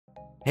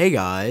Hey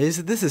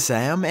guys, this is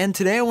Sam, and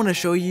today I want to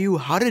show you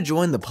how to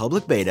join the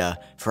public beta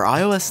for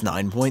iOS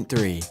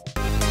 9.3.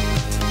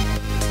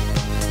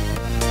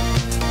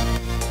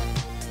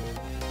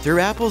 Through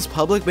Apple's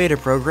public beta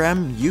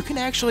program, you can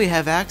actually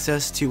have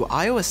access to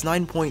iOS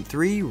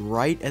 9.3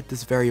 right at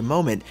this very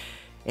moment,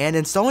 and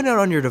installing it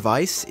on your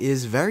device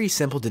is very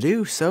simple to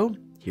do, so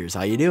here's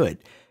how you do it.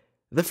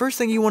 The first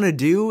thing you want to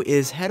do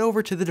is head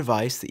over to the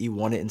device that you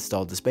want to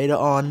install this beta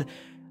on,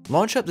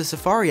 launch up the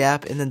Safari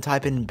app, and then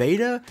type in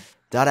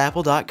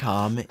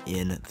beta.apple.com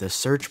in the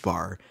search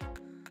bar.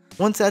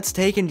 Once that's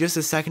taken just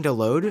a second to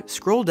load,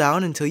 scroll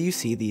down until you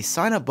see the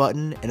sign up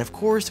button, and of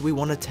course we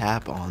want to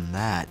tap on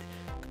that.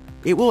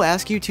 It will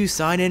ask you to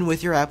sign in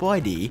with your Apple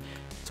ID,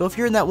 so if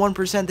you're in that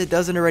 1% that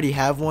doesn't already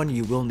have one,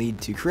 you will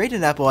need to create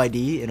an Apple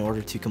ID in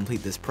order to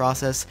complete this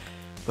process.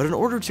 But in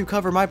order to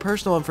cover my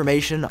personal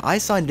information, I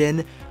signed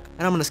in, and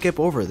I'm going to skip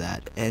over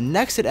that. And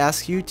next it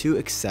asks you to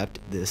accept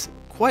this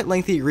quite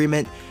lengthy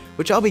agreement,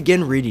 which I'll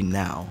begin reading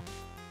now.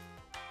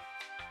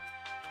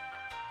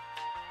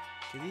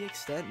 To the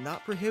extent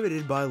not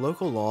prohibited by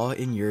local law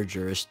in your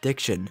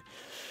jurisdiction.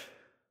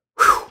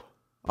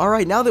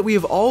 Alright, now that we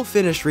have all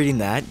finished reading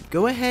that,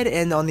 go ahead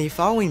and on the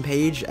following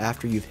page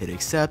after you've hit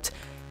accept,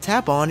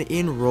 tap on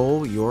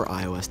enroll your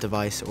iOS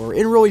device, or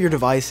enroll your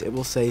device. It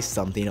will say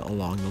something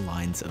along the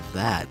lines of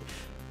that.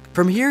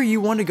 From here,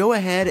 you want to go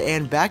ahead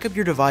and back up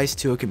your device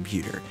to a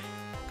computer.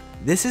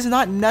 This is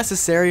not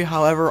necessary,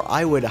 however,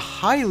 I'm going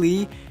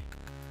to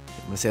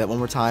say that one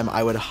more time,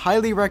 I would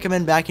highly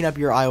recommend backing up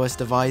your iOS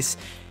device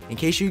in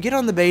case you get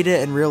on the beta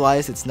and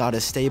realize it's not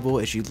as stable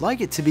as you'd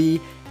like it to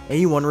be, and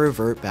you want to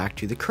revert back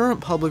to the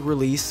current public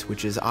release,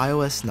 which is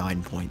iOS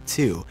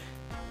 9.2.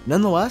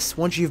 Nonetheless,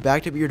 once you've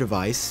backed up your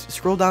device,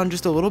 scroll down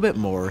just a little bit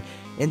more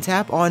and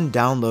tap on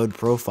Download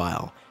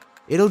Profile.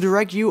 It'll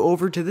direct you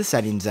over to the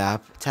Settings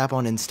app, tap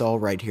on Install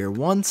right here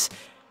once,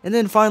 and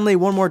then finally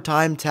one more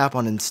time tap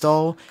on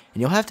Install,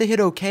 and you'll have to hit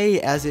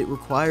OK as it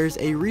requires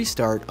a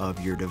restart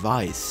of your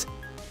device.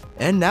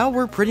 And now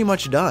we're pretty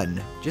much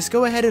done. Just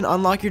go ahead and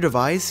unlock your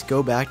device,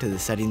 go back to the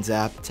Settings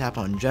app, tap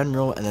on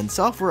General, and then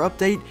Software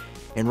Update,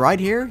 and right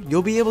here,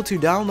 you'll be able to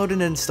download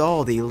and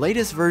install the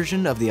latest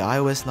version of the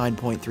iOS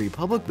 9.3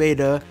 public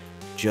beta,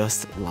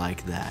 just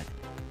like that.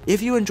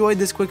 If you enjoyed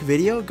this quick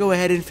video, go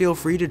ahead and feel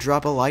free to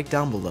drop a like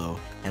down below,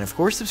 and of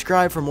course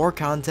subscribe for more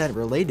content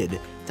related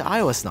to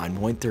iOS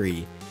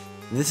 9.3.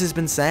 This has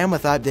been Sam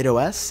with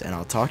iUpdateOS, and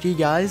I'll talk to you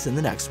guys in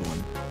the next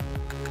one.